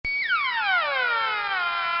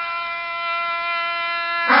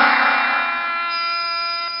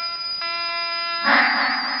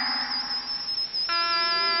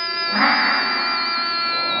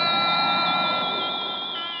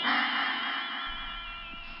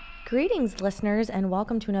Greetings, listeners, and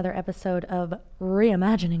welcome to another episode of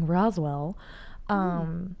Reimagining Roswell.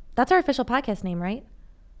 That's our official podcast name, right?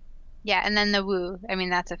 Yeah, and then the woo. I mean,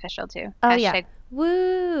 that's official too. Oh, yeah. Hashtag.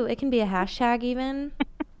 Woo! It can be a hashtag even.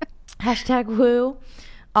 Hashtag woo.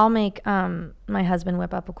 I'll make my husband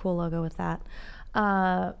whip up a cool logo with that.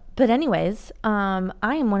 But anyways, I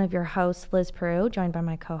am one of your hosts, Liz Peru, joined by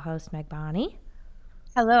my co-host, Meg Bonnie.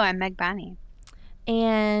 Hello, I'm Meg Bonnie.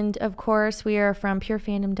 And of course, we are from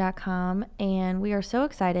purefandom.com, and we are so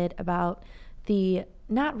excited about the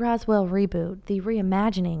not Roswell reboot, the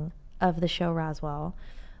reimagining of the show Roswell,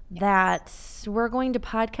 that we're going to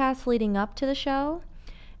podcast leading up to the show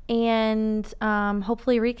and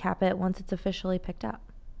hopefully recap it once it's officially picked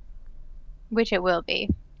up. Which it will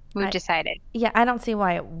be. We've decided. Yeah, I don't see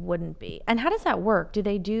why it wouldn't be. And how does that work? Do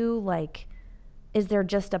they do like, is there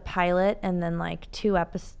just a pilot and then like 2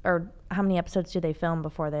 episodes, or how many episodes do they film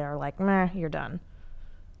before they are like, meh, you're done?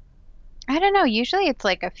 I don't know. Usually it's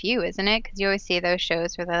like a few, isn't it? Because you always see those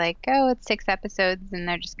shows where they're like, oh, it's 6 episodes and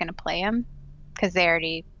they're just going to play them because they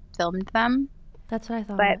already filmed them. That's what I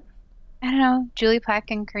thought. But I don't know. Julie Plec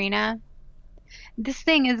and Karina, this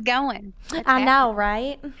thing is going. I know,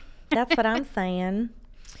 right? That's what I'm saying.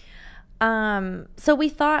 So we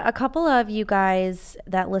thought a couple of you guys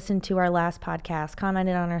that listened to our last podcast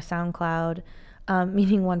commented on our SoundCloud,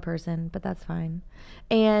 meaning one person, but that's fine.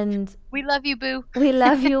 And we love you, boo. We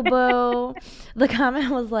love you, boo. The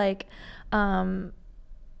comment was like,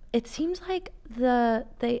 it seems like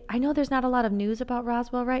I know there's not a lot of news about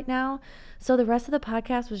Roswell right now. So the rest of the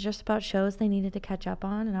podcast was just about shows they needed to catch up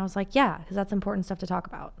on. And I was like, yeah, because that's important stuff to talk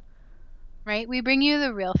about. Right? We bring you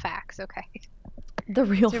the real facts, okay? The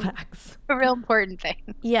real facts. A real important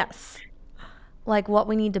thing. Yes. Like what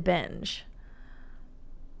we need to binge.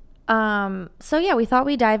 So yeah, we thought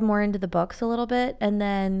we'd dive more into the books a little bit and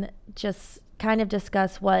then just kind of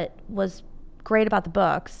discuss what was great about the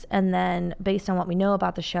books, and then based on what we know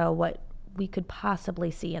about the show, what we could possibly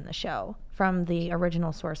see in the show from the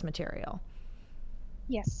original source material.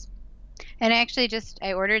 Yes. And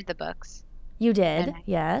I ordered the books. You did?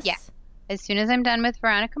 Yes. Yeah. As soon as I'm done with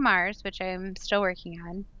Veronica Mars, which I'm still working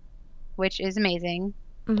on, which is amazing,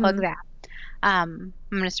 plug that. I'm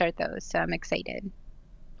going to start those, so I'm excited.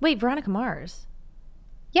 Wait, Veronica Mars?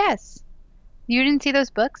 Yes. You didn't see those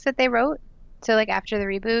books that they wrote? So like after the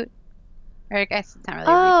reboot? Or I guess it's not really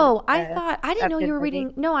a reboot. I didn't know you were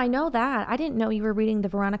reading. No, I know that. I didn't know you were reading the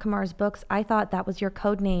Veronica Mars books. I thought that was your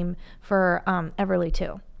code name for Everly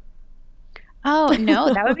too. Oh,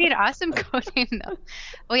 no, that would be an awesome code name though.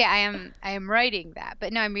 Well, yeah, I am writing that.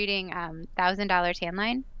 But no, I'm reading $1,000 Tan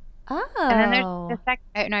Line. Oh. And then there's the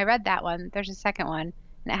second. No, I read that one. There's a second one,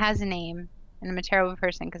 and it has a name. And I'm a terrible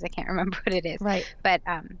person because I can't remember what it is. Right. But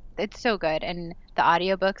it's so good. And the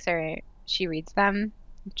audiobooks she reads them.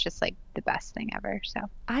 It's just like the best thing ever. So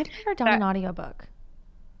I've never done an audiobook.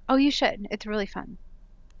 Oh, you should. It's really fun.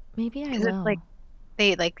 Maybe I will. Because it's like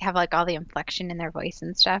they like have like all the inflection in their voice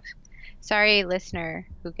and stuff. Sorry, listener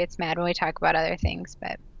who gets mad when we talk about other things,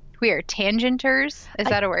 but we are tangenters. Is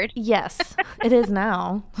that a word? Yes, it is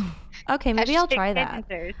now. Okay, maybe I'll try that.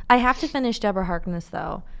 I have to finish Deborah Harkness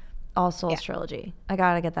though. All Souls trilogy. I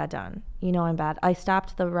gotta get that done. You know I'm bad. I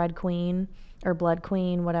stopped the Red Queen or Blood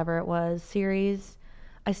Queen, whatever it was, series.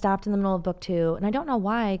 I stopped in the middle of book 2, and I don't know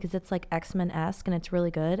why, because it's like X-Men-esque and it's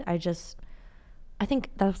really good. I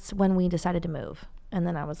think that's when we decided to move, and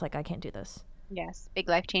then I was like, I can't do this. Yes, big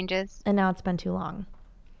life changes. And now it's been too long.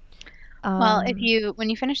 Well, when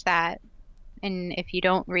you finish that, and if you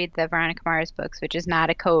don't read the Veronica Mars books, which is not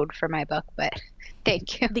a code for my book, but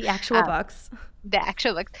thank you. The actual books. The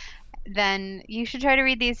actual books. Then you should try to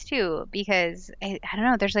read these too, because I don't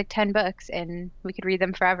know, there's like 10 books and we could read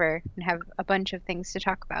them forever and have a bunch of things to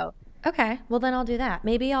talk about. Okay, well then I'll do that.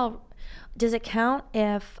 Does it count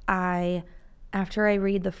if after I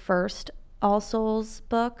read the first All Souls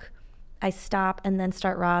book, I stop and then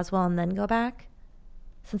start Roswell and then go back?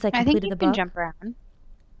 Since I completed the book? I think you can jump around.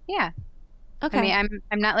 Yeah. Okay. I mean,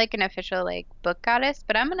 I'm not like an official like book goddess,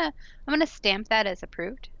 but I'm gonna stamp that as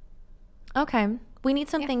approved. Okay. We need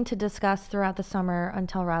something to discuss throughout the summer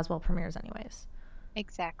until Roswell premieres anyways.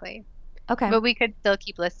 Exactly. Okay. But we could still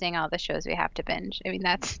keep listing all the shows we have to binge. I mean,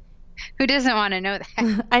 who doesn't want to know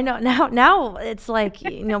that? I know. Now it's like,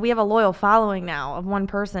 we have a loyal following now of one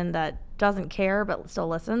person that doesn't care but still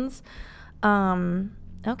listens.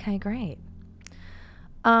 Okay, great.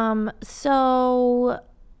 So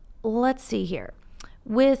let's see here.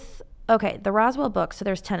 The Roswell books, so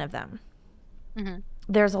there's 10 of them. Mm-hmm.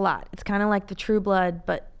 There's a lot. It's kind of like the True Blood,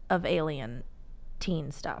 but of alien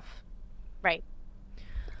teen stuff. Right.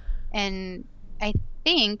 And I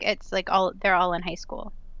think it's like they're all in high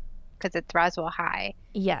school. because it's Roswell High.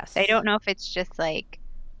 Yes. So I don't know if it's just like,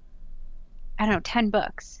 I don't know, 10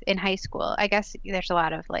 books in high school. I guess there's a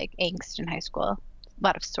lot of like angst in high school, a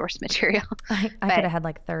lot of source material. I could have had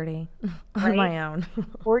like 30 on my own.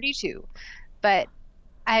 42. But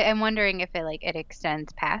I'm wondering if it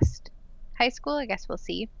extends past high school. I guess we'll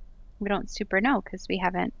see. We don't super know because we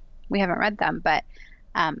haven't read them, but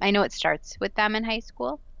I know it starts with them in high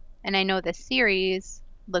school, and I know the series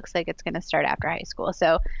looks like it's going to start after high school.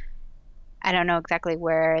 So I don't know exactly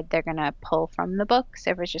where they're going to pull from the books,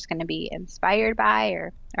 if it's just going to be inspired by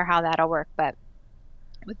or how that'll work. But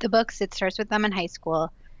with the books, it starts with them in high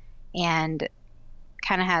school and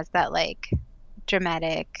kind of has that like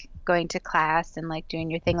dramatic going to class and like doing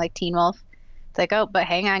your thing like Teen Wolf. It's like, oh, but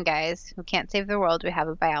hang on, guys, we can't save the world. We have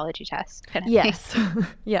a biology test. Yes.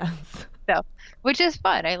 Yes. So, which is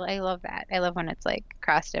fun. I love that. I love when it's like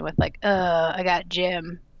crossed in with like, I got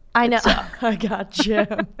gym. I know. I got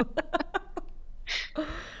gym.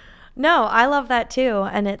 No, I love that too.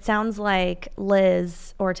 And it sounds like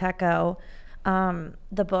Liz Ortecho,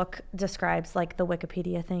 the book describes like the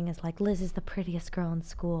Wikipedia thing is like Liz is the prettiest girl in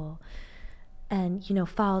school. And,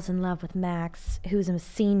 falls in love with Max, who's a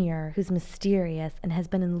senior, who's mysterious, and has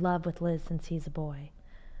been in love with Liz since he's a boy.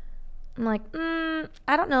 I'm like,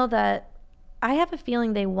 I don't know that. I have a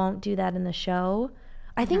feeling they won't do that in the show.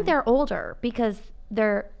 I think they're older because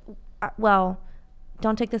they're, well,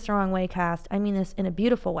 don't take this the wrong way, cast. I mean this in a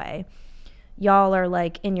beautiful way. Y'all are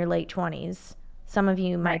like in your late 20s. Some of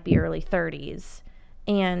you might be early 30s.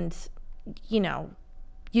 And,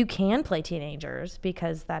 you can play teenagers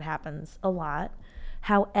because that happens a lot.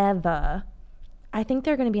 However, I think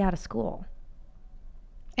they're going to be out of school.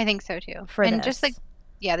 I think so too. Just like,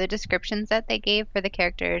 the descriptions that they gave for the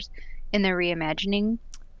characters in the reimagining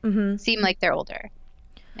seem like they're older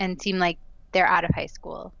and seem like they're out of high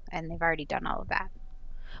school and they've already done all of that.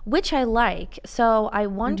 Which I like. So I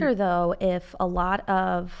wonder though if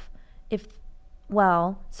so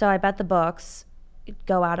I bet the books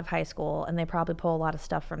go out of high school and they probably pull a lot of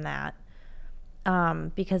stuff from that,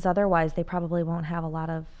 because otherwise they probably won't have a lot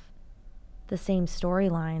of the same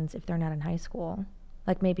storylines if they're not in high school,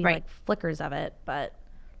 like maybe like flickers of it, but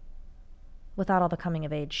without all the coming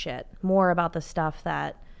of age shit. More about the stuff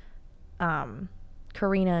that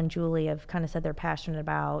Karina and Julie have kind of said they're passionate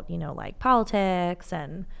about, like politics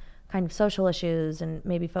and kind of social issues, and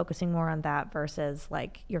maybe focusing more on that versus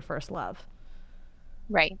like your first love.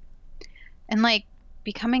 Right. And like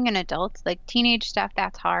becoming an adult, like teenage stuff,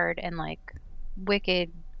 that's hard and like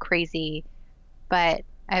wicked, crazy. But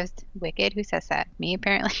I was wicked. Who says that? Me,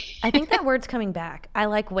 apparently. I think that word's coming back. I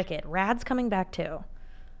like wicked. Rad's coming back too.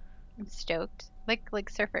 I'm stoked. Like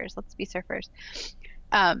surfers. Let's be surfers.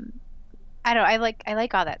 I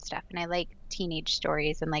like all that stuff, and I like teenage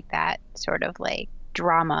stories and like that sort of like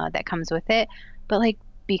drama that comes with it. But like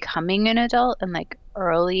becoming an adult and like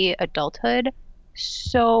early adulthood,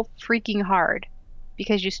 so freaking hard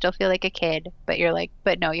because you still feel like a kid, but you're like,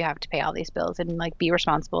 but no, you have to pay all these bills and like be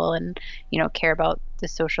responsible and care about the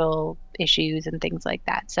social issues and things like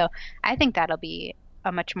that. So I think that'll be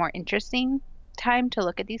a much more interesting time to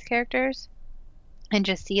look at these characters and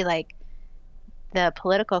just see like the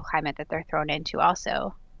political climate that they're thrown into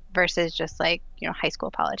also versus just like high school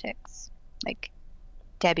politics, like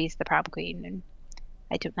Debbie's the prom queen and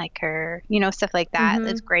I don't like her, stuff like that.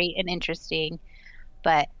 That's great and interesting,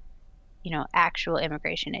 but actual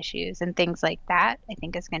immigration issues and things like that I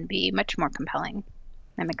think is going to be much more compelling.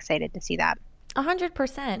 I'm excited to see that.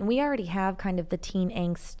 100%. We already have kind of the teen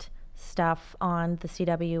angst stuff on the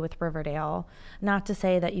CW with Riverdale. Not to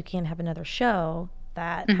say that you can't have another show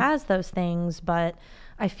that has those things, but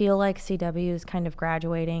I feel like CW is kind of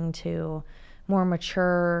graduating to more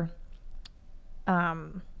mature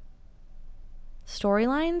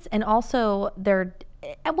storylines, and also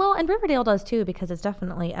and Riverdale does too because it's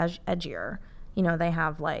definitely edgier. They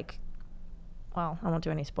have like, well, I won't do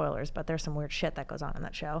any spoilers, but there's some weird shit that goes on in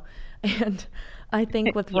that show. And I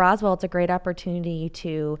think with Roswell, it's a great opportunity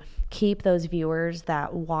to keep those viewers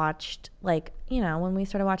that watched, like, when we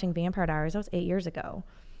started watching Vampire Diaries, that was 8 years ago.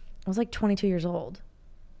 I was like 22 years old.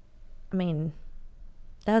 I mean,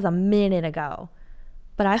 that was a minute ago.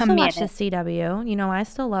 But I still watch the CW. I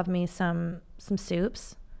still love me some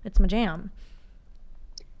Soups. It's my jam.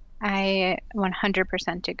 I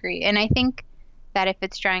 100% agree. And I think that if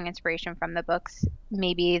it's drawing inspiration from the books,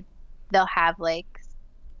 maybe they'll have like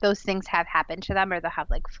those things have happened to them, or they'll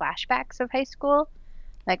have like flashbacks of high school.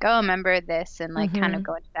 Like, oh, remember this, and like kind of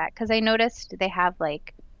go into that. Because I noticed they have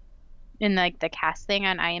like in like the cast thing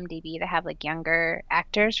on IMDb, they have like younger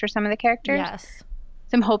actors for some of the characters. Yes.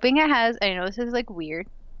 So I'm hoping it has, I know this is like weird,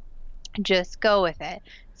 just go with it.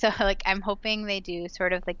 So like I'm hoping they do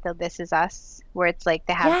sort of like the This Is Us, where it's like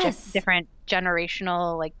they have just Yes. different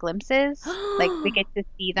generational like glimpses. Like we get to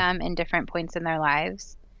see them in different points in their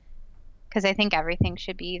lives. Because I think everything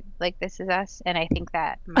should be like This Is Us, and I think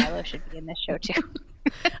that Milo should be in this show too.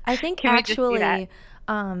 I think Can we just do that?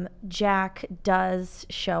 actually Jack does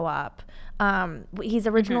show up. He's Hmm.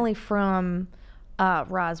 originally from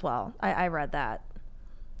Roswell. I read that.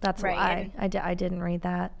 That's a Right, lie. and I didn't read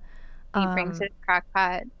that. he brings Um, his crock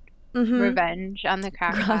pot mm-hmm. revenge on the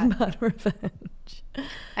crock pot. Grandma Revenge.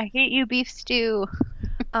 I hate you, beef stew.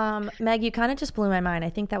 Meg, you kind of just blew my mind. I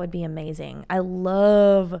think that would be amazing. I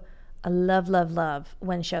love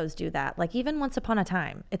when shows do that. Like even Once Upon a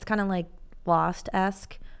Time, it's kind of like Lost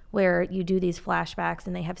esque, where you do these flashbacks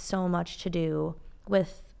and they have so much to do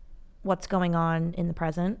with what's going on in the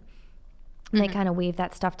present. And they Hmm. kind of weave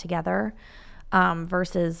that stuff together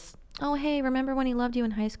versus, oh, hey, remember when he loved you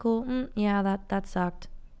in high school? Yeah, that sucked.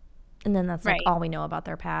 And then that's like Right. all we know about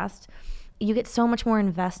their past. You get so much more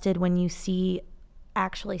invested when you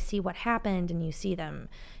actually see what happened and you see them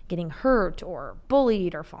getting hurt or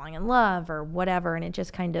bullied or falling in love or whatever, and it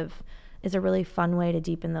just kind of is a really fun way to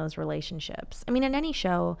deepen those relationships. I mean, in any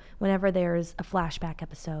show, whenever there's a flashback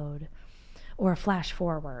episode or a flash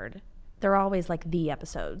forward, they're always like the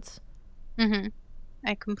episodes. Hmm.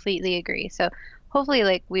 I completely agree. So hopefully,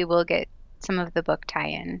 like, we will get some of the book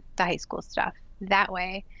tie-in, the high school stuff that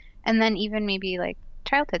way. And then even maybe like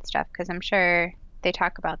childhood stuff, because I'm sure they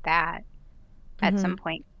talk about that at Mm-hmm. some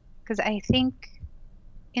point. Because I think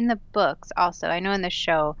in the books also, I know in the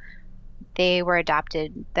show, they were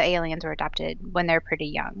adopted, the aliens were adopted when they're pretty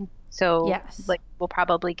young. So, Yes. like, we'll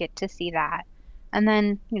probably get to see that. And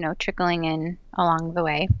then, trickling in along the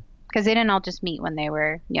way. Because they didn't all just meet when they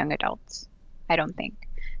were young adults, I don't think.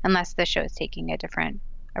 Unless the show's taking a different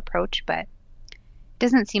approach. But it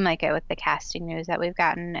doesn't seem like it with the casting news that we've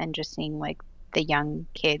gotten and just seeing, like, the young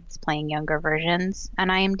kids playing younger versions on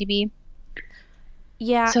IMDb.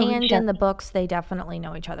 Yeah, So we and shall in the see. books, they definitely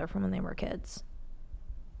know each other from when they were kids.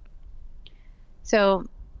 So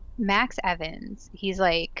Max Evans, he's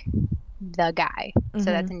like the guy. So Mm-hmm.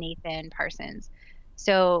 that's Nathan Parsons.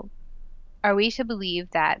 So are we to believe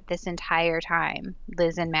that this entire time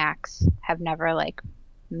Liz and Max have never like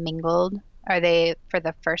mingled? Are they for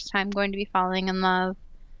the first time going to be falling in love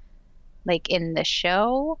like in the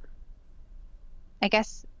show? I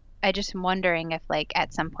guess I just am wondering if like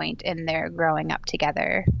at some point in their growing up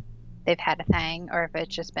together they've had a thing or if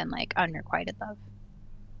it's just been like unrequited love.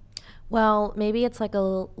 Well, maybe it's like a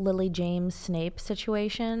Lily James Snape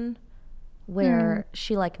situation Hmm. where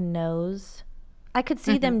she like knows. I could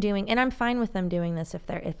see Hmm. them doing, and I'm fine with them doing this if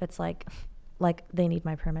it's like they need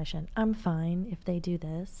my permission. I'm fine if they do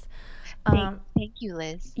this. Thank, Um, thank you,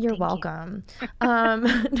 Liz. you're Thank you. welcome.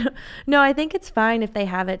 Um, no, I think it's fine if they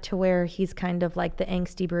have it to where he's kind of like the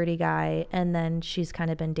angsty, broody guy, and then she's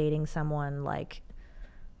kind of been dating someone like,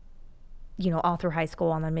 all through high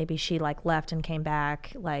school, and then maybe she like left and came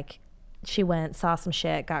back, like she went, saw some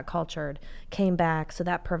shit, got cultured, came back. So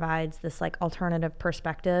that provides this like alternative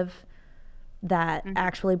perspective that Hmm.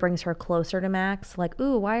 actually brings her closer to Max. Like,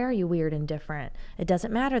 ooh, why are you weird and different? It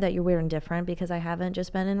doesn't matter that you're weird and different because I haven't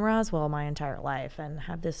just been in Roswell my entire life and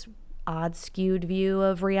have this odd, skewed view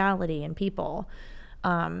of reality and people.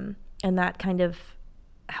 And that kind of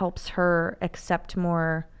helps her accept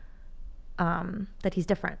more that he's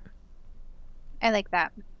different. I like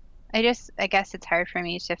that. I guess it's hard for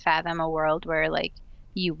me to fathom a world where like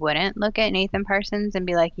you wouldn't look at Nathan Parsons and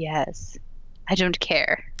be like, yes, I don't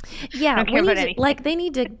care. I Yeah, don't care we about need to, anything. like they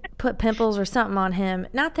need to put pimples or something on him.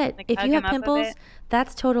 Not that Like if hug you him have up a pimples, bit.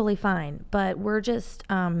 that's totally fine. But we're just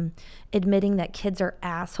admitting that kids are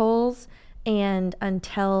assholes, and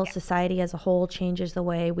until Yeah. society as a whole changes the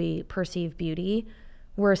way we perceive beauty,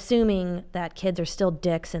 we're assuming that kids are still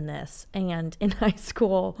dicks in this. And in high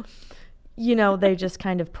school, they just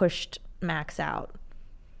kind of pushed Max out.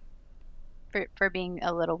 For being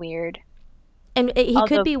a little weird. And he could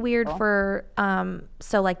Although be weird beautiful. for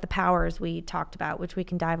so like the powers we talked about, which we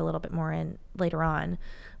can dive a little bit more in later on.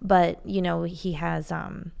 But he has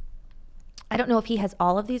I don't know if he has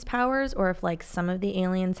all of these powers or if like some of the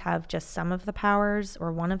aliens have just some of the powers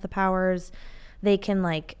or one of the powers. They can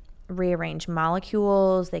like rearrange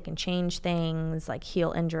molecules, they can change things, like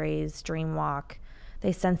heal injuries, dream walk.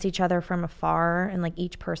 They sense each other from afar, and like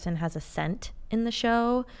each person has a scent in the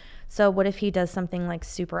show. So what if he does something like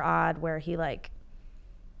super odd where he like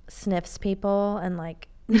sniffs people and like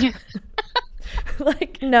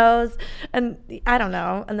like knows, and I don't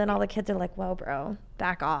know, and then all the kids are like, whoa bro,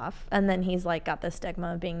 back off, and then he's like got the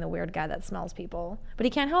stigma of being the weird guy that smells people, but he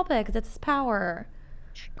can't help it because it's his power.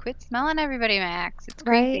 Quit smelling everybody, Max. It's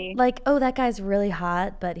Right? crazy. Like, oh, that guy's really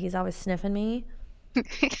hot, but he's always sniffing me.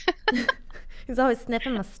 He's always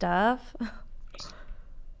sniffing my stuff.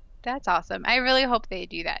 That's awesome. I really hope they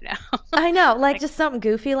do that now. I know, like just something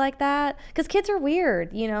goofy like that. Because kids are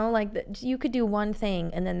weird, you know? Like, you could do one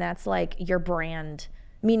thing and then that's like your brand.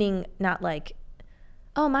 Meaning, not like,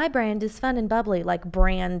 oh, my brand is fun and bubbly. Like,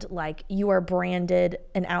 brand, like you are branded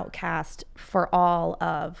an outcast for all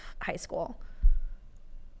of high school.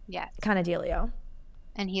 Yes. Kind of dealio.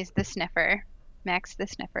 And he's the sniffer. Max the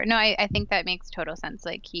sniffer. No, I think that makes total sense.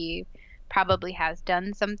 Like, he probably has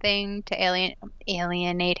done something to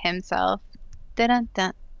alienate himself.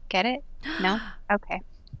 Dun-dun-dun. Get it? No? Okay.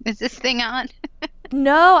 Is this thing on?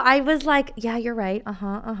 No, I was like, yeah, you're right.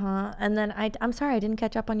 Uh-huh. And then I'm sorry I didn't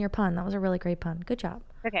catch up on your pun. That was a really great pun. Good job.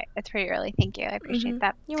 Okay, it's pretty early. Thank you. I appreciate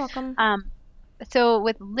that. You're welcome. So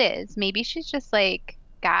with Liz, maybe she's just like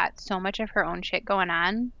got so much of her own shit going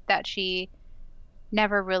on that she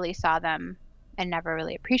never really saw them and never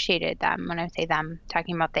really appreciated them. When I say them,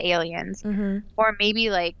 talking about the aliens. Or maybe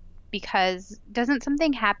like, because doesn't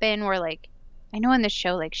something happen where like, I know in the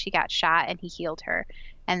show, like she got shot and he healed her.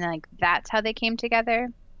 And then like, that's how they came together.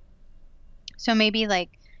 So maybe like,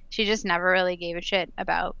 she just never really gave a shit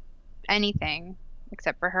about anything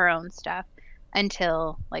except for her own stuff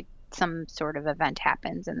until like some sort of event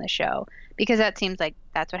happens in the show, because that seems like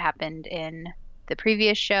that's what happened in the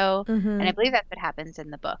previous show. And I believe that's what happens in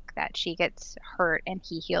the book, that she gets hurt and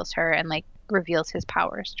he heals her and like reveals his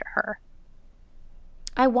powers to her.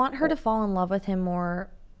 I want her to fall in love with him more,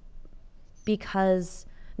 because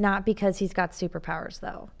not because he's got superpowers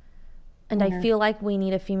though. And I feel like we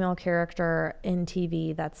need a female character in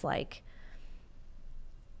TV that's like,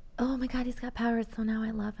 oh my God, he's got powers, so now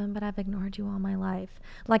I love him, but I've ignored you all my life.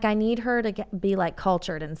 Like, I need her to be like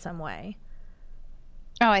cultured in some way.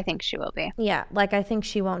 Oh, I think she will be. Yeah, like I think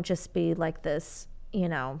she won't just be like this, you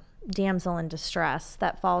know, damsel in distress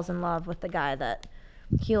that falls in love with the guy that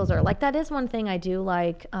heals her. Like, that is one thing I do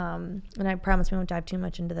like, and I promise we won't dive too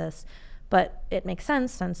much into this, but it makes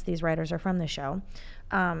sense since these writers are from the show.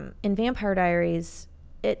 In Vampire Diaries,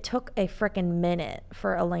 it took a frickin' minute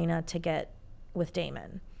for Elena to get with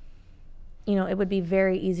Damon. You know, it would be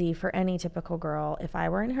very easy for any typical girl. If I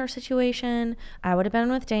were in her situation, I would have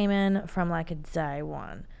been with Damon from like day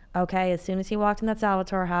one. Okay, as soon as he walked in that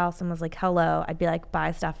Salvatore house and was like, hello, I'd be like,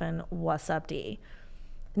 bye, Stefan, what's up, D?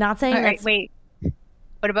 Not saying that. Right, wait.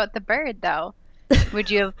 What about the bird, though? Would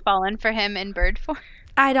you have fallen for him in bird form?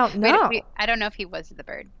 I don't know. I don't know if he was the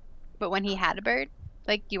bird, but when he had a bird,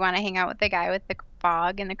 like, do you want to hang out with the guy with the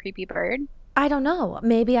fog and the creepy bird? I don't know.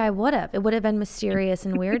 Maybe I would have. It would have been mysterious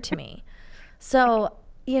and weird to me. So,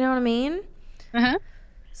 you know what I mean?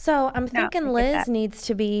 So I'm thinking Liz needs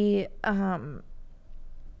to be,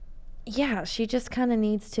 yeah, she just kind of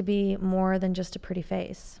needs to be more than just a pretty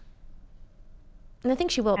face. And I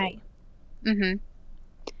think she will be.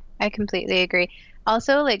 I completely agree.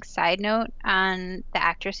 Also, like, side note on the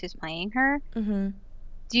actress who's playing her.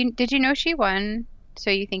 Did you know she won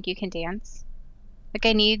So You Think You Can Dance? Like,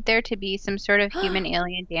 I need there to be some sort of human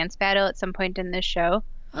alien dance battle at some point in this show.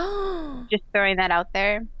 Just throwing that out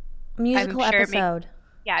there. Musical episode.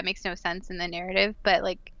 It makes no sense in the narrative, but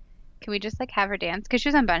like, can we just like have her dance? Because she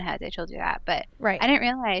was on Bunheads, I told you that, but I didn't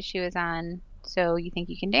realize she was on So You Think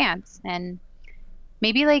You Can Dance. And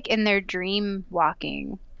maybe like in their dream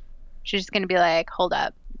walking, she's just gonna be like, hold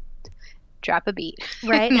up, drop a beat,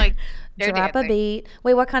 right? Like, drop a beat.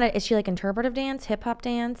 Wait, what kind of, is she like interpretive dance, hip hop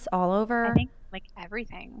dance, all over? I think like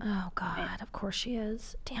everything. Oh God, of course she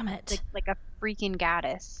is. Damn it. Like a freaking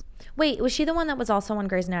goddess. Wait, was she the one that was also on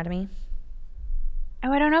Grey's Anatomy?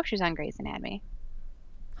 Oh, I don't know if she's on Grey's Anatomy.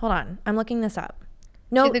 Hold on, I'm looking this up.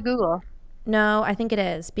 No, do the Google. No, I think it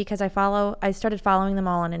is, because I started following them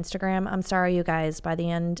all on Instagram. I'm sorry, you guys. By the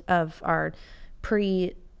end of our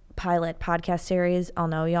pre-pilot podcast series, I'll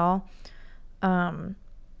know y'all.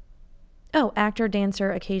 Oh, actor,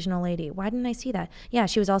 dancer, occasional lady. Why didn't I see that? Yeah,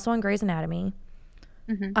 she was also on Grey's Anatomy.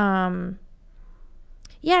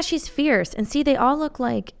 Yeah, she's fierce. And see, they all look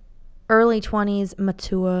like early 20s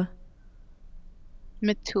mature.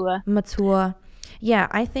 Yeah,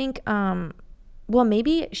 I think, well,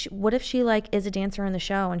 maybe, what if she, like, is a dancer in the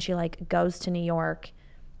show and she, like, goes to New York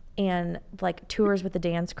and, like, tours with the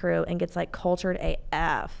dance crew and gets, like, cultured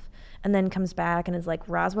AF and then comes back and is like,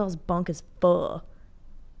 Roswell's bunk is full.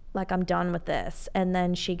 Like, I'm done with this. And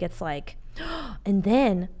then she gets, like, and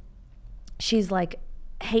then she's, like,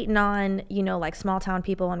 hating on, you know, like, small town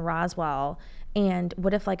people in Roswell. And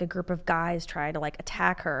what if, like, a group of guys try to, like,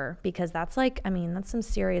 attack her? Because that's, like, I mean, that's some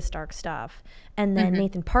serious dark stuff. And then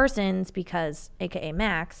Nathan Parsons, because, AKA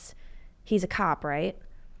Max, he's a cop, right?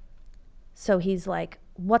 So he's like,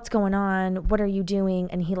 what's going on? What are you doing?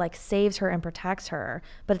 And he like saves her and protects her.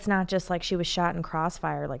 But it's not just like she was shot in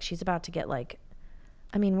crossfire. Like she's about to get like,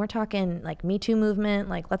 I mean, we're talking like Me Too movement.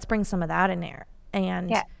 Like let's bring some of that in there.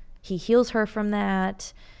 And he heals her from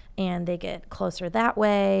that. And they get closer that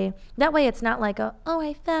way. That way it's not like, oh,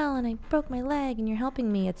 I fell and I broke my leg and you're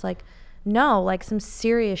helping me. It's like, no, like some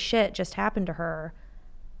serious shit just happened to her.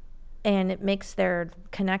 And it makes their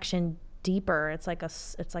connection deeper. It's like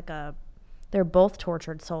they're both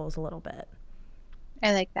tortured souls a little bit.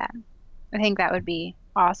 I like that. I think that would be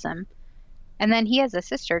awesome. And then he has a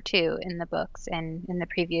sister too in the books and in the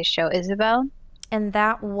previous show, Isabel. And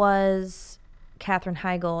that was Katherine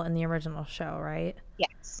Heigl in the original show, right?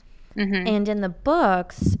 Yes. Mm-hmm. And in the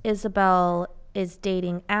books, Isabel is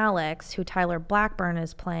dating Alex, who Tyler Blackburn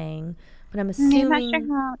is playing. But I'm assuming,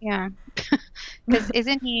 yeah, because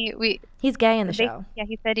isn't he? He's gay in the show. Yeah,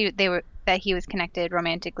 he said that he was connected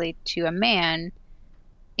romantically to a man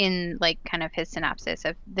in like kind of his synopsis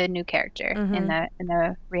of the new character in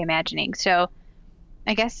the reimagining. So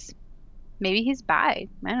I guess maybe he's bi.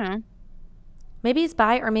 I don't know. Maybe he's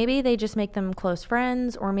bi, or maybe they just make them close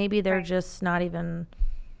friends, or maybe they're just not even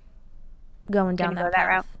going down that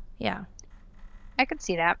route. Yeah, I could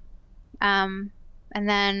see that. And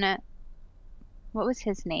then what was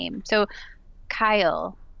his name? So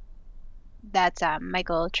Kyle, that's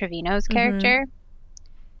Michael Trevino's character.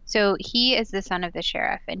 So he is the son of the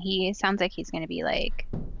sheriff, and he sounds like he's going to be like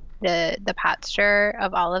the pot stirrer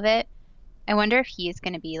of all of it. I wonder if he's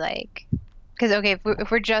going to be like, because okay,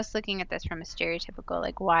 if we're just looking at this from a stereotypical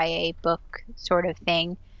like YA book sort of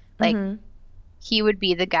thing, like he would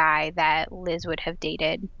be the guy that Liz would have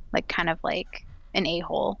dated, like kind of like an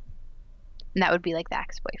a-hole. And that would be like the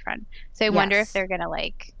ex-boyfriend. So I wonder if they're going to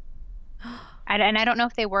like, and I don't know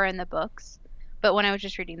if they were in the books, but when I was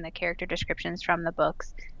just reading the character descriptions from the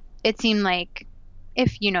books, it seemed like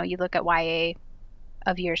if, you look at YA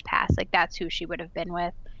of years past, like that's who she would have been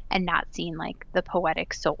with and not seen like the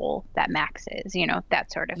poetic soul that Max is,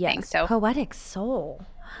 that sort of thing. So poetic soul.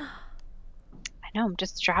 I know, I'm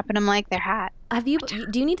just dropping them like they're hot.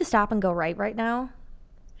 Do you need to stop and go right now?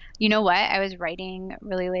 You know what? I was writing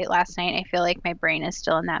really late last night. I feel like my brain is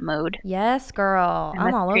still in that mode. Yes, girl.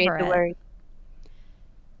 I'm all over it.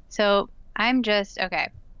 So I'm just, okay.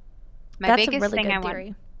 That's a really good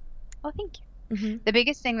theory. Oh, thank you. Mm-hmm. The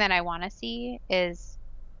biggest thing that I want to see is,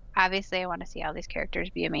 obviously I want to see all these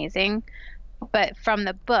characters be amazing. But from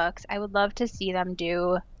the books, I would love to see them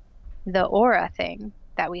do the aura thing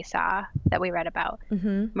that we read about,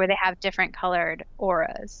 where they have different colored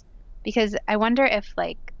auras. Because I wonder if,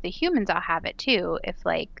 like, the humans all have it, too. If,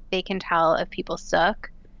 like, they can tell if people suck.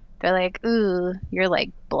 They're like, ooh, you're, like,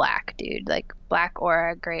 black, dude. Like, black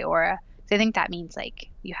aura, gray aura. So I think that means, like,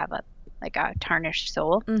 you have a tarnished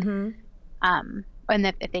soul. And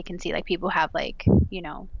if they can see, like, people have, like,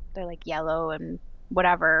 they're, like, yellow and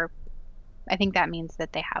whatever. I think that means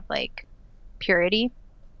that they have, like, purity.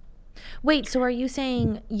 Wait, so are you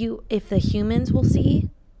saying if the humans will see?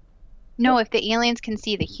 No, if the aliens can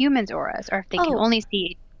see the humans' auras, or if they can only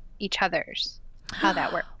see each other's, how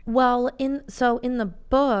that works. Well, in the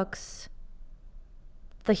books,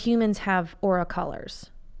 the humans have aura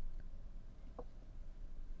colors.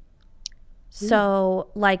 So,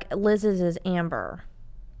 like Liz's is amber.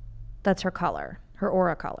 That's her color, her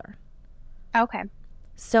aura color. Okay.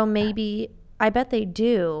 So maybe, I bet they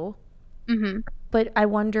do. But I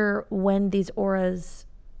wonder when these auras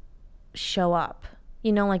show up.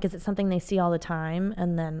 Like, is it something they see all the time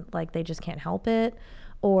and then, like, they just can't help it?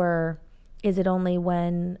 Or is it only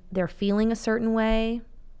when they're feeling a certain way?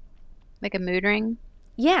 Like a mood ring?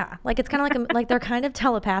 Yeah. Like, it's kind of like they're kind of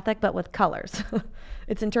telepathic, but with colors.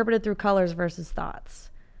 It's interpreted through colors versus thoughts.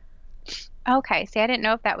 Okay. See, I didn't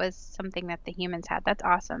know if that was something that the humans had. That's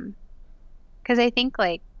awesome. Because I think,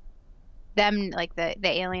 like, them, like, the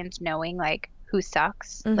aliens knowing, like, who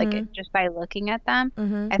sucks, like just by looking at them.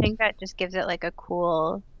 I think that just gives it like a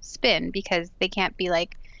cool spin, because they can't be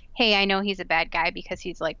like, hey, I know he's a bad guy because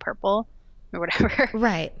he's like purple or whatever.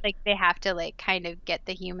 Right. Like they have to like kind of get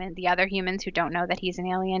the other humans who don't know that he's an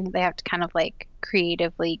alien, they have to kind of like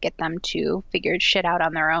creatively get them to figure shit out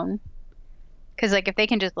on their own. Because like if they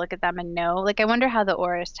can just look at them and know, like I wonder how the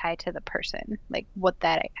aura is tied to the person, like what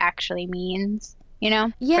that actually means, Yeah,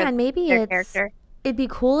 and maybe it's character. It'd be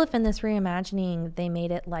cool if in this reimagining they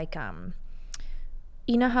made it like,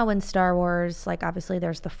 you know how in Star Wars, like obviously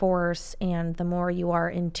there's the Force, and the more you are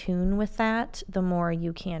in tune with that, the more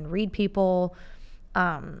you can read people.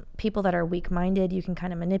 People that are weak-minded, you can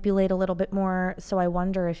kind of manipulate a little bit more. So I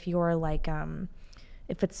wonder if you're like,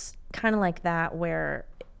 if it's kind of like that, where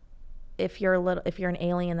if you're an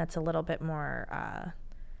alien that's a little bit more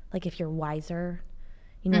like if you're wiser,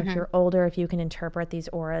 if you're older, if you can interpret these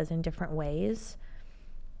auras in different ways,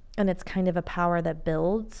 and it's kind of a power that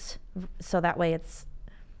builds, so that way it's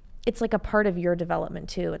like a part of your development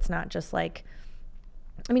too. It's not just like,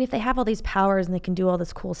 I mean, if they have all these powers and they can do all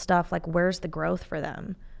this cool stuff, like where's the growth for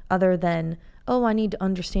them other than, oh, I need to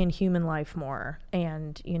understand human life more,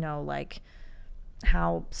 and like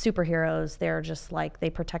how superheroes, they're just like,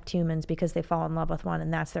 they protect humans because they fall in love with one,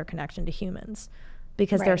 and that's their connection to humans,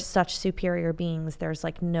 because they're such superior beings. There's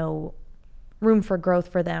like no room for growth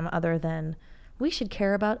for them other than, we should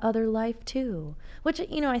care about other life too, which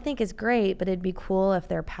I think is great, but it'd be cool if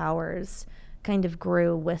their powers kind of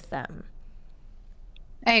grew with them.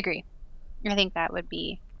 I agree. I think that would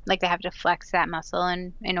be like, they have to flex that muscle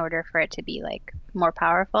in order for it to be like more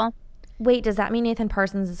powerful. Wait, does that mean Nathan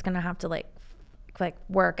Parsons is going to have to like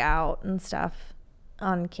work out and stuff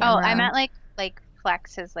on camera? Oh, I meant like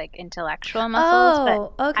flex his like intellectual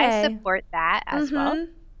muscles. But okay. I support that as well.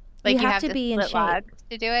 Like you have to be in shape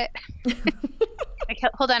to do it.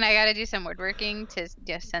 Hold on, I got to do some woodworking to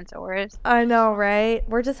just sense auras. I know, right?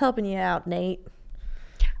 We're just helping you out, Nate.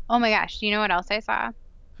 Oh my gosh, do you know what else I saw?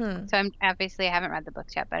 So I haven't read the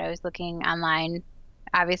books yet, but I was looking online.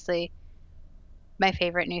 Obviously, my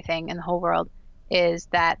favorite new thing in the whole world is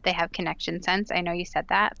that they have connection sense. I know you said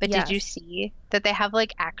that, but Did you see that they have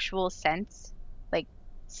like actual sense, like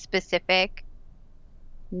specific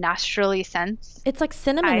nostrily sense? It's like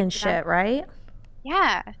cinnamon and shit, right?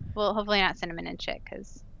 Yeah. Well, hopefully not cinnamon and shit,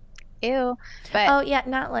 because ew. But oh yeah,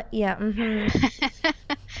 not like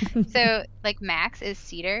So like Max is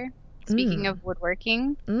cedar. Speaking of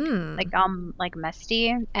woodworking, like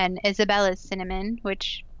musty, and Isabel is cinnamon,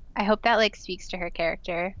 which I hope that like speaks to her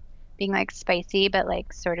character, being like spicy but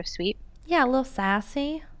like sort of sweet. Yeah, a little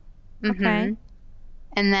sassy. Okay.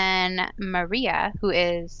 And then Maria, who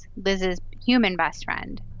is Liz's human best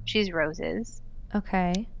friend, she's roses.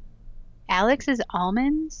 Okay. Alex is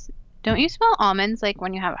almonds. Don't you smell almonds like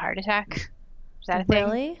when you have a heart attack? Is that a thing?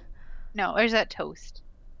 Really? No, or is that toast?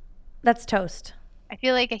 That's toast. I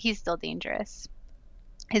feel like he's still dangerous.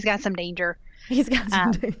 He's got some danger. He's got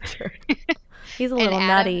some danger. He's a little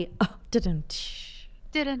nutty. Oh,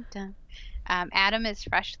 Adam is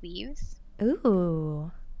fresh leaves. Ooh.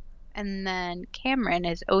 And then Cameron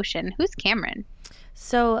is ocean. Who's Cameron?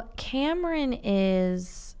 So Cameron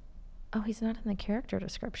is... Oh, he's not in the character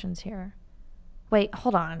descriptions here. Wait,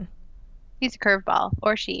 hold on. He's a curveball.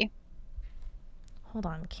 Or she. Hold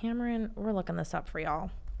on. Cameron, we're looking this up for y'all.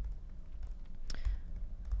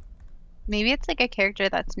 Maybe it's like a character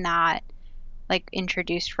that's not like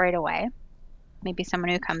introduced right away. Maybe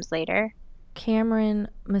someone who comes later. Cameron,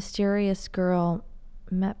 mysterious girl,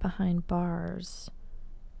 met behind bars.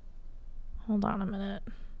 Hold on a minute.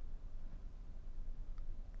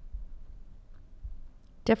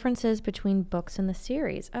 Differences between books in the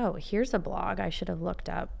series. Oh, here's a blog I should have looked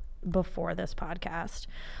up before this podcast.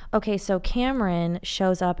 Okay, so Cameron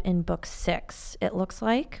shows up in book 6. It looks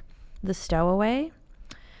like The Stowaway.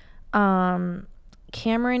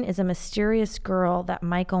 Cameron is a mysterious girl that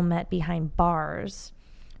Michael met behind bars.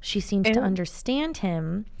 She seems to understand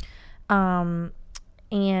him.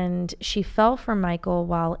 And she fell for Michael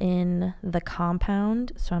while in the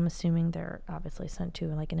compound. So I'm assuming they're obviously sent to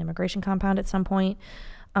like an immigration compound at some point.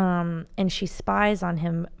 And she spies on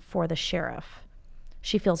him for the sheriff.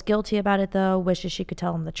 She feels guilty about it though, wishes she could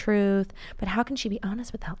tell him the truth. But how can she be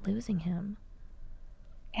honest without losing him?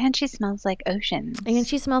 And she smells like oceans.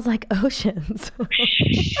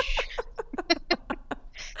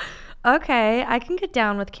 Okay, I can get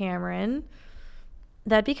down with Cameron.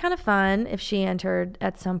 That'd be kind of fun if she entered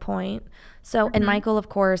at some point. So, and Michael, of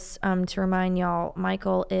course, to remind y'all,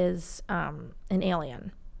 Michael is an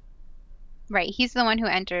alien. Right. He's the one who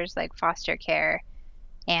enters like foster care.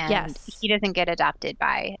 And he doesn't get adopted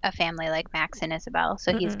by a family like Max and Isabel.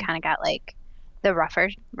 So he's kind of got like the rougher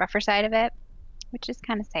side of it, which is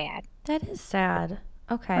kind of sad. That is sad.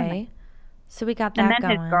 Okay. So we got that going. And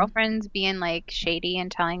then his girlfriend's being like shady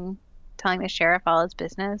and telling the sheriff all his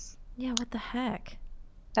business. Yeah, what the heck?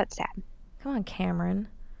 That's sad. Come on, Cameron.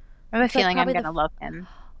 I have a feeling I'm going to love him.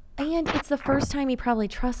 And it's the first time he probably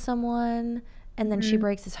trusts someone, and then she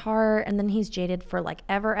breaks his heart, and then he's jaded for like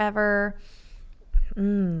ever. Okay,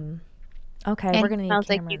 and we're going to need Cameron. Smells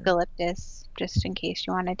like eucalyptus, just in case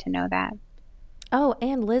you wanted to know that. Oh,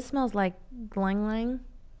 and Liz smells like Lang Lang.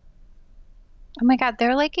 Oh my God,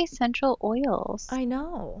 they're like essential oils. I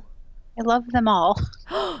know. I love them all.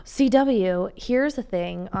 CW, here's the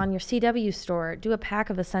thing. On your CW store, do a pack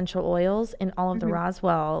of essential oils in all of the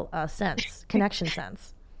Roswell scents, connection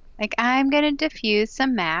scents. Like, I'm going to diffuse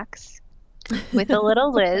some Max with a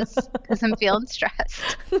little Liz because I'm feeling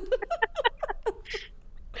stressed.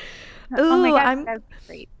 Oh my Ooh, gosh, that would be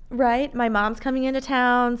great. Right? My mom's coming into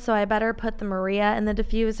town, so I better put the Maria in the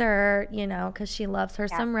diffuser, because she loves her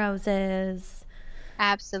some roses.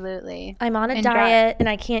 Absolutely. I'm on a diet and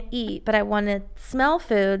I can't eat, but I want to smell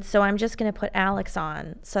food, so I'm just going to put Alex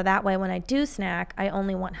on. So that way when I do snack, I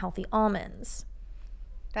only want healthy almonds.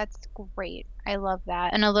 That's great. I love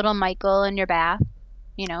that. And a little Michael in your bath,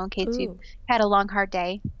 in case you've had a long, hard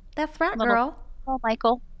day. That's right, girl. Little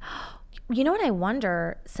Michael. You know what I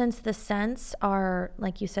wonder, since the scents are,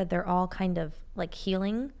 like you said, they're all kind of like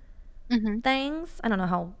healing things. I don't know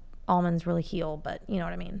how almonds really heal, but you know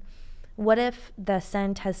what I mean. What if the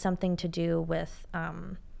scent has something to do with,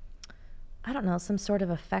 I don't know, some sort of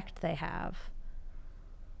effect they have?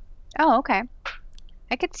 Oh, okay.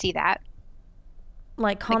 I could see that.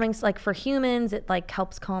 Like calming, like for humans, it like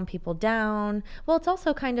helps calm people down. Well, it's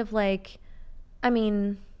also kind of like, I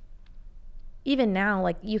mean, even now,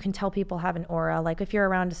 like you can tell people have an aura. Like if you're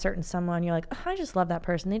around a certain someone, you're like, oh, I just love that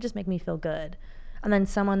person. They just make me feel good. And then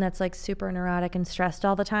someone that's like super neurotic and stressed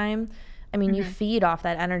all the time, I mean, you feed off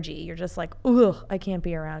that energy. You're just like, ugh, I can't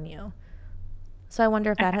be around you. So I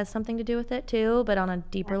wonder if that has something to do with it too, but on a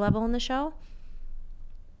deeper level in the show.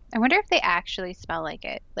 I wonder if they actually smell like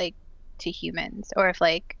it, like to humans, or if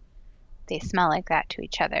like they smell like that to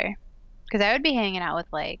each other. Because I would be hanging out with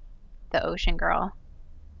like the ocean girl.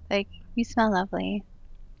 Like, you smell lovely.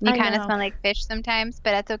 You kind of smell like fish sometimes,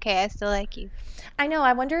 but that's okay. I still like you. I know.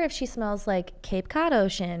 I wonder if she smells like Cape Cod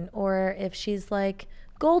Ocean or if she's like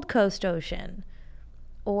Gold Coast Ocean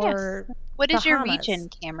or What is your region,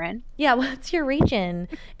 Cameron? Yeah, what's your region?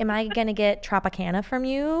 Am I going to get Tropicana from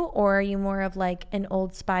you, or are you more of like an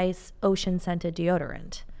Old Spice ocean-scented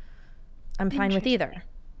deodorant? I'm fine with either.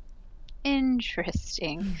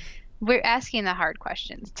 Interesting. We're asking the hard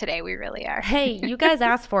questions today. We really are. Hey, you guys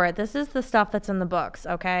asked for it. This is the stuff that's in the books,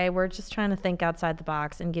 okay? We're just trying to think outside the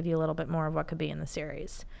box and give you a little bit more of what could be in the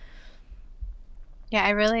series. Yeah, I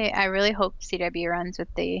really hope CW runs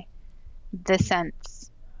with the scents.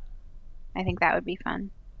 I think that would be fun.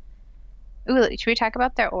 Ooh, should we talk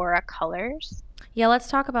about their aura colors? Yeah, let's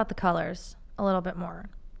talk about the colors a little bit more.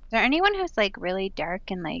 Is there anyone who's like really dark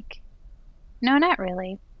and like... No, not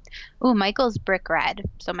really. Ooh, Michael's brick red.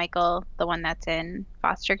 So Michael, the one that's in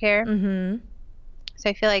foster care. Mm-hmm. So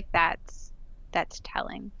I feel like that's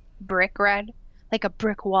telling. Brick red, like a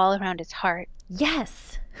brick wall around his heart.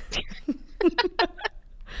 Yes.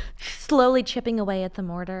 Slowly chipping away at the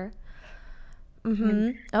mortar.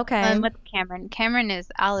 Mm-hmm. Okay. And what's Cameron? Cameron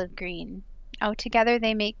is olive green. Oh, together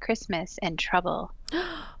they make Christmas and trouble.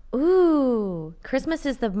 Ooh, Christmas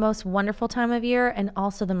is the most wonderful time of year and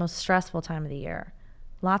also the most stressful time of the year.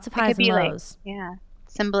 Lots of highs and lows. Like, yeah.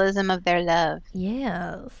 Symbolism of their love.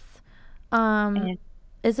 Yes.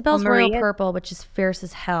 Isabel's royal purple, which is fierce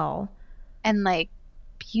as hell. And like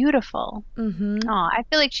beautiful. Mm-hmm. Oh, I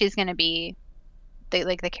feel like she's gonna be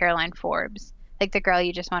like the Caroline Forbes. Like the girl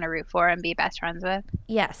you just want to root for and be best friends with.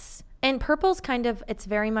 Yes. And purple's kind of, it's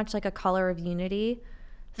very much like a color of unity.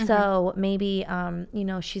 So maybe,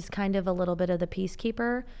 she's kind of a little bit of the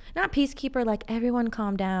peacekeeper. Not peacekeeper, like everyone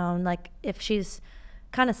calm down. Like if she's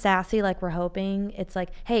kind of sassy, like we're hoping, it's like,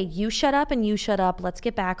 hey, you shut up and you shut up. Let's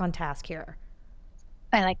get back on task here.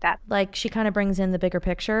 I like that. Like she kind of brings in the bigger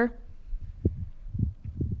picture.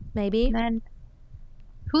 Maybe. And then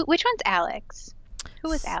which one's Alex?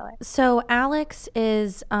 Who is Alex? So Alex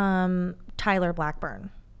is Tyler Blackburn.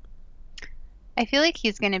 I feel like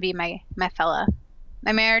he's going to be my fella.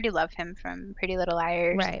 I mean, I already love him from Pretty Little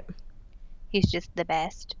Liars. Right. He's just the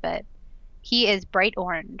best, but he is bright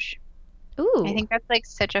orange. Ooh. I think that's like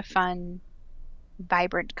such a fun,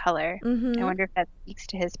 vibrant color. I wonder if that speaks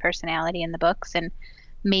to his personality in the books and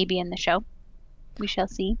maybe in the show. We shall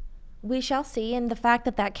see. We shall see. And the fact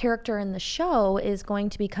that character in the show is going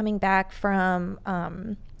to be coming back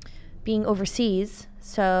from being overseas.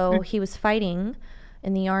 So he was fighting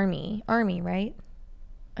in the army. Army, right?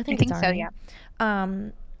 I think it's Army. So, yeah.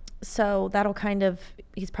 So that'll kind of,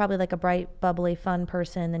 he's probably like a bright, bubbly, fun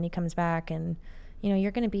person. Then he comes back and, you're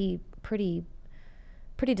going to be pretty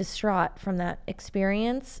distraught from that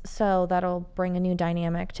experience. So that'll bring a new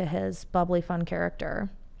dynamic to his bubbly, fun character,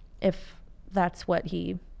 if that's what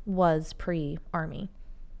he was pre-army.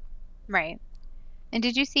 Right. And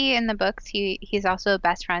did you see in the books he's also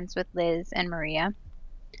best friends with Liz and Maria?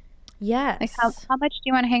 Yes. Like how much do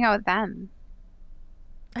you want to hang out with them?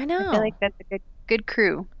 I know. I feel like that's a good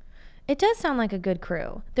crew. It does sound like a good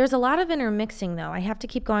crew. There's a lot of intermixing, though. I have to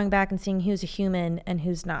keep going back and seeing who's a human and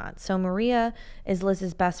who's not. So Maria is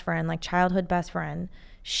Liz's best friend, like childhood best friend.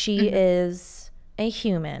 She is a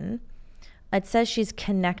human. it says she's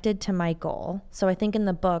connected to Michael. So I think in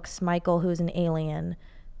the books, Michael, who's an alien,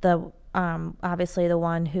 the obviously the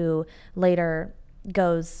one who later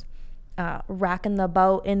goes rocking the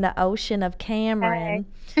boat in the ocean of Cameron.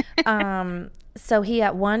 Hey. So he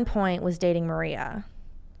at one point was dating Maria.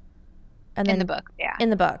 And then, in the book, yeah. In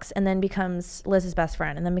the books, and then becomes Liz's best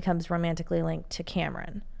friend, and then becomes romantically linked to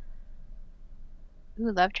Cameron.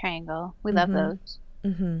 Ooh, love triangle. We love those.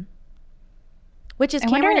 Mm-hmm. Which is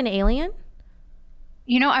Cameron an alien?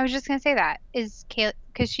 You know, I was just gonna say that is because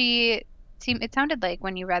it sounded like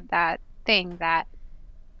when you read that thing that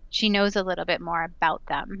she knows a little bit more about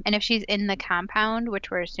them, and if she's in the compound, which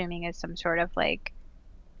we're assuming is some sort of like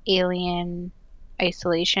alien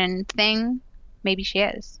isolation thing. Maybe she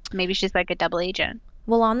is. Maybe she's like a double agent.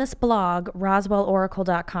 Well, on this blog,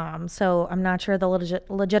 RoswellOracle.com, so I'm not sure the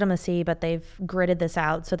legitimacy, but they've gridded this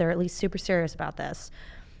out, so they're at least super serious about this.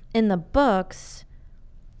 In the books,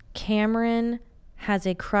 Cameron has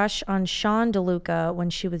a crush on Sean DeLuca when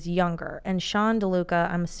she was younger. And Sean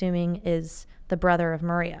DeLuca, I'm assuming, is the brother of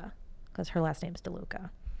Maria, because her last name's DeLuca.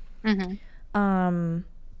 Mm-hmm.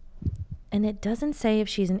 And it doesn't say if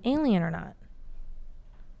she's an alien or not.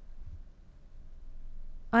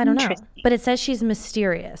 I don't know. But it says she's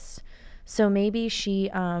mysterious. So maybe she,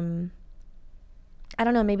 I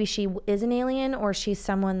don't know, maybe she is an alien, or she's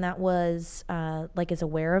someone that was, is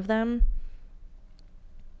aware of them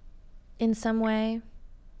in some way.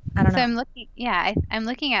 I don't know. So I'm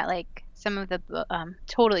looking at like some of the,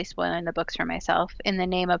 totally spoiling the books for myself in the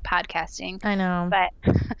name of podcasting. I know. But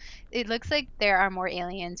it looks like there are more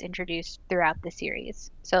aliens introduced throughout the series.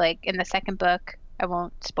 So like in the second book, I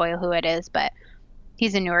won't spoil who it is, but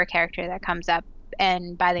he's a newer character that comes up,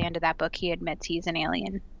 and by the end of that book, he admits he's an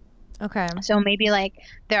alien. Okay. So maybe like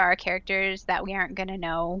there are characters that we aren't going to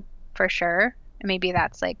know for sure. And maybe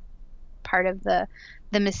that's like part of the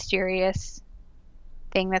mysterious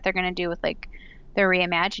thing that they're going to do with like their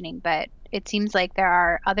reimagining. But it seems like there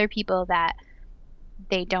are other people that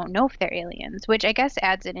they don't know if they're aliens, which I guess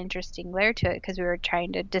adds an interesting layer to it, because we were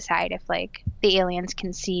trying to decide if like the aliens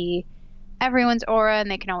can see everyone's aura and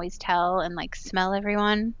they can always tell and like smell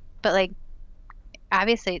everyone, but like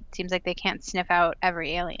obviously it seems like they can't sniff out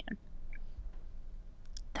every alien.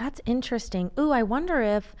 That's interesting. Ooh, I wonder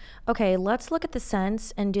if, okay, let's look at the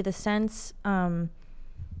sense and do the sense,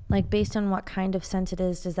 like based on what kind of sense it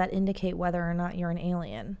is, does that indicate whether or not you're an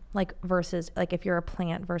alien? Like versus, like if you're a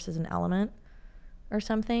plant versus an element or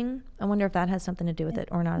something? I wonder if that has something to do with it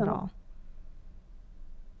or not at all.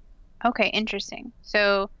 Okay, interesting.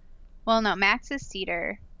 So, well, no, Max is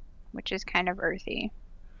cedar, which is kind of earthy.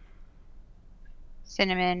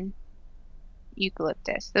 Cinnamon,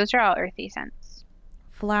 eucalyptus. Those are all earthy scents.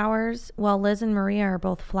 Flowers. Well, Liz and Maria are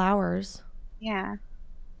both flowers. Yeah.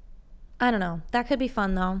 I don't know. That could be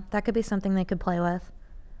fun, though. That could be something they could play with.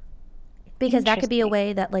 Because that could be a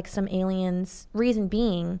way that, like, some aliens, reason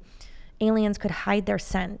being, aliens could hide their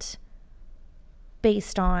scent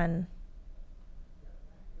based on,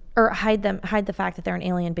 or hide the fact that they're an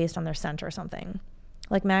alien based on their scent or something.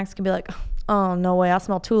 Like Max can be like, oh, no way, I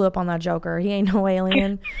smell tulip on that Joker. He ain't no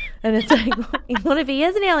alien. And it's like, what if he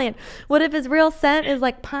is an alien? What if his real scent is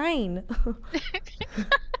like pine?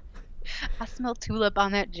 I smell tulip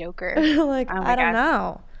on that Joker. Like, I don't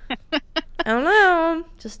know. I don't know.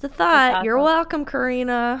 Just a thought. Awesome. You're welcome,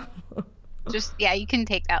 Karina. Just, yeah, you can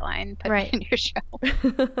take that line, put it in your show.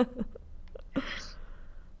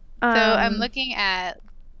 So I'm looking at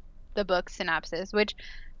the book synopsis, which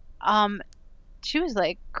she was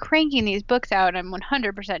like cranking these books out. I'm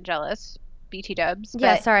 100% jealous. BT dubs.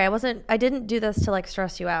 Yeah, sorry, I didn't do this to like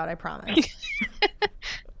stress you out, I promise.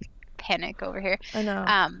 Panic over here. I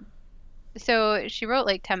know. So she wrote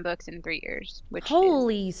like 10 books in 3 years, which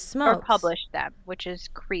holy smokes. Or published them, which is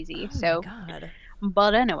crazy. Oh my God.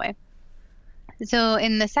 But anyway. So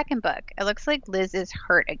in the second book, it looks like Liz is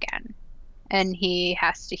hurt again, and he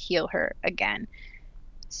has to heal her again.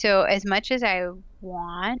 So as much as I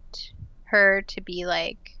want her to be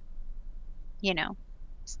like, you know,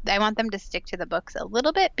 I want them to stick to the books a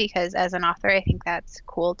little bit, because as an author, I think that's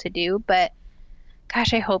cool to do. But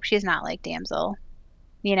gosh, I hope she's not like Damsel,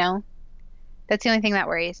 you know? That's the only thing that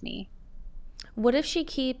worries me. What if she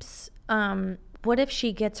what if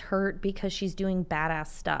she gets hurt because she's doing badass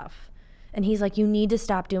stuff? And he's like, you need to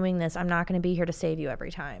stop doing this. I'm not going to be here to save you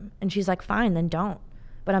every time. And she's like, fine, then don't.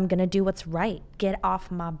 But I'm going to do what's right. Get off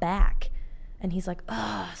my back. And he's like,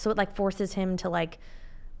 ugh. So it like forces him to like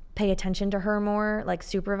pay attention to her more, like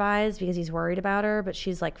supervise, because he's worried about her, but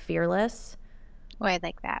she's like fearless. Oh, I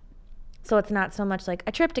like that. So it's not so much like,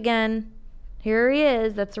 I tripped again. Here he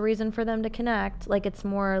is. That's a reason for them to connect. Like it's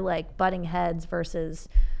more like butting heads versus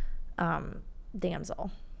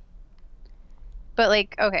damsel. But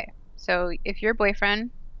like, okay, so if your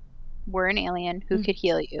boyfriend were an alien who could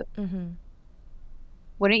heal you,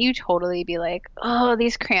 wouldn't you totally be like, oh,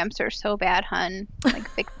 these cramps are so bad, hun? Like,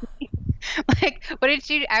 fix me. Like, wouldn't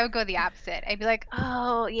you? I would go the opposite. I'd be like,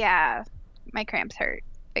 oh, yeah, my cramps hurt.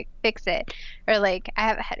 Fix it. Or like, I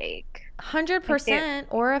have a headache. 100%.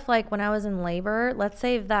 Or if like when I was in labor, let's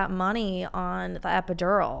save that money on the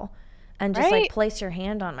epidural and just like place your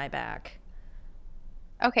hand on my back.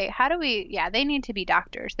 Okay, how do we? Yeah, they need to be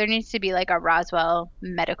doctors. There needs to be like a Roswell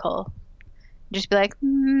medical. Just be like,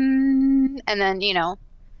 and then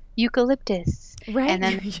eucalyptus. Right. And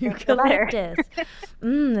then eucalyptus.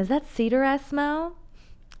 Is that cedar smell?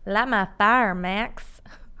 Light my fire, Max.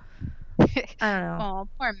 I don't know. Oh,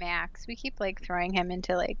 poor Max. We keep like throwing him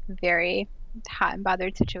into like very hot and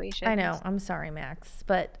bothered situations. I know. I'm sorry, Max.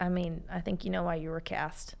 But I mean, I think you know why you were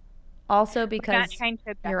cast. Also because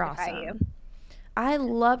you're awesome. You. I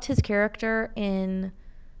loved his character in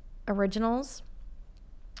Originals.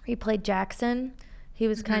 He played Jackson. He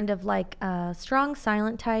was kind of like a strong,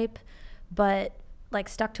 silent type, but like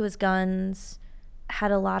stuck to his guns,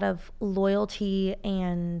 had a lot of loyalty,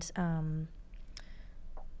 and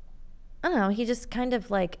I don't know, he just kind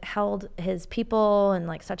of like held his people in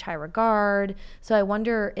like such high regard. So I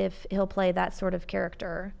wonder if he'll play that sort of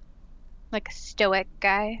character. Like a stoic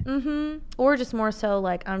guy. Or just more so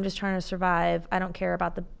like, I'm just trying to survive. I don't care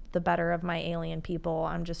about the better of my alien people.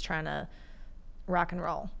 I'm just trying to rock and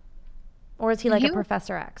roll. Or is he like a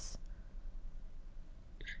Professor X?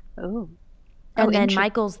 Oh. And then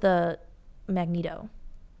Michael's the Magneto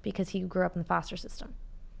because he grew up in the foster system.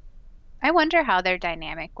 I wonder how their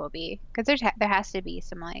dynamic will be, because there has to be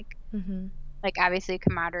some like obviously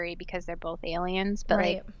camaraderie because they're both aliens, but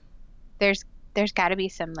like there's got to be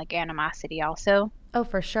some like animosity also. Oh,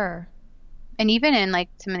 for sure. And even in like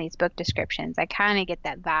some of these book descriptions, I kind of get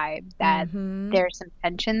that vibe that there's some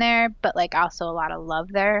tension there, but like also a lot of love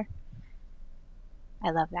there.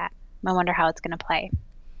 I love that. I wonder how it's gonna play.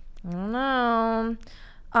 I don't know.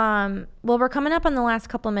 Well, we're coming up on the last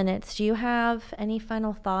couple minutes. Do you have any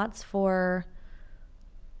final thoughts for,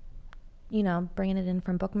 bringing it in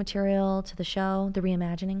from book material to the show, the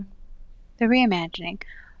reimagining? The reimagining.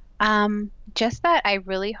 Just that I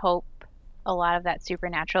really hope a lot of that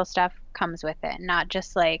supernatural stuff comes with it. Not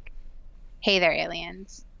just like, hey, they're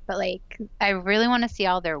aliens. But like, I really want to see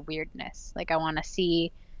all their weirdness. Like, I want to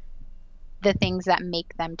see the things that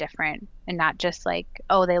make them different, and not just like,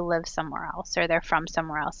 oh, they live somewhere else or they're from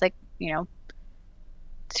somewhere else. Like,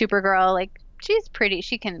 Supergirl, like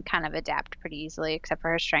she can kind of adapt pretty easily except for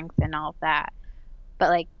her strength and all of that. But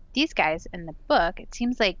like these guys in the book, it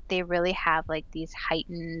seems like they really have like these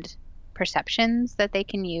heightened perceptions that they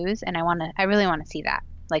can use. And I really want to see that,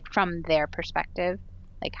 like from their perspective,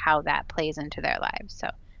 like how that plays into their lives. So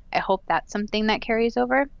I hope that's something that carries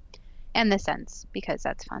over, and the sense, because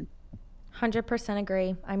that's fun. 100%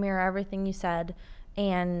 agree. I mirror everything you said.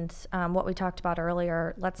 And what we talked about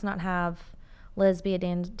earlier, let's not have Liz be a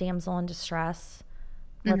damsel in distress.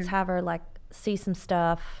 Let's have her like see some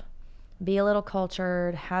stuff, be a little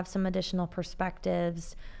cultured, have some additional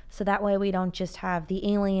perspectives. So that way we don't just have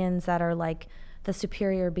the aliens that are like the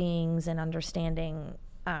superior beings and understanding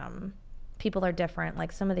people are different.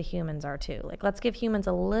 Like some of the humans are too. Like let's give humans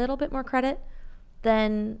a little bit more credit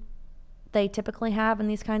than they typically have in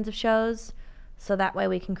these kinds of shows, so that way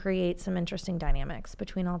we can create some interesting dynamics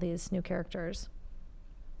between all these new characters.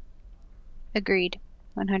 Agreed.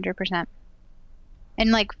 100%.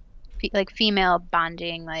 And like female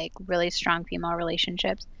bonding, like really strong female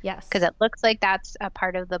relationships. Yes. Because it looks like that's a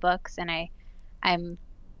part of the books, and I'm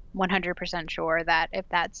 100% sure that if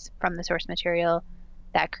that's from the source material,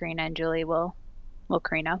 that Karina and Julie will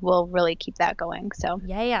really keep that going. So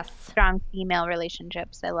yes, strong female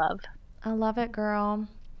relationships. I love it, girl.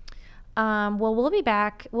 Well, we'll be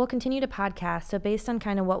back. We'll continue to podcast. So based on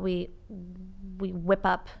kind of what we whip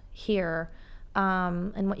up here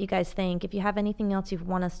and what you guys think, if you have anything else you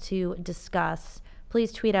want us to discuss,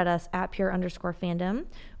 please tweet at us at @pure_fandom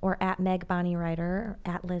or at Meg Bonnie Writer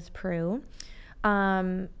or at Liz Prue.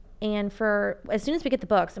 And for as soon as we get the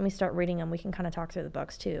books and we start reading them, we can kind of talk through the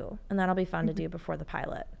books too. And that'll be fun to do before the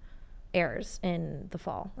pilot airs in the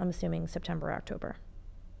fall. I'm assuming September, October.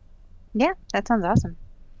 Yeah, that sounds awesome.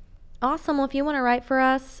 Awesome. Well, if you want to write for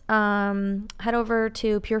us, head over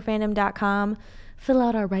to purefandom.com, fill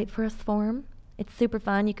out our Write For Us form. It's super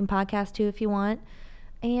fun. You can podcast too if you want.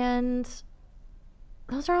 And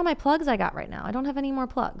those are all my plugs I got right now. I don't have any more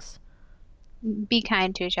plugs. Be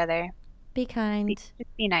kind to each other. Be kind.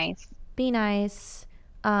 Just be nice. Be nice.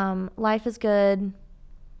 Life is good.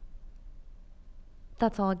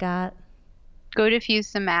 That's all I got. Go diffuse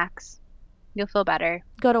some Max. You'll feel better.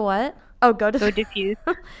 Go to what? Oh, go diffuse.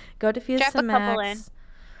 Go diffuse some Max.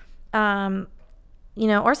 You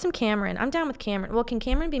know, or some Cameron. I'm down with Cameron. Well, can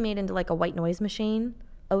Cameron be made into like a white noise machine?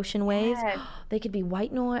 Ocean waves? Yes. They could be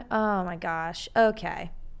white noise. Oh my gosh. Okay.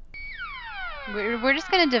 We're just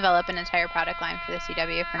going to develop an entire product line for the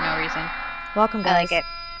CW for no reason. Welcome, guys. I like it.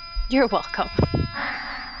 You're welcome.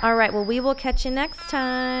 All right. Well, we will catch you next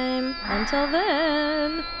time. Until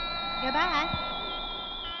then. Goodbye.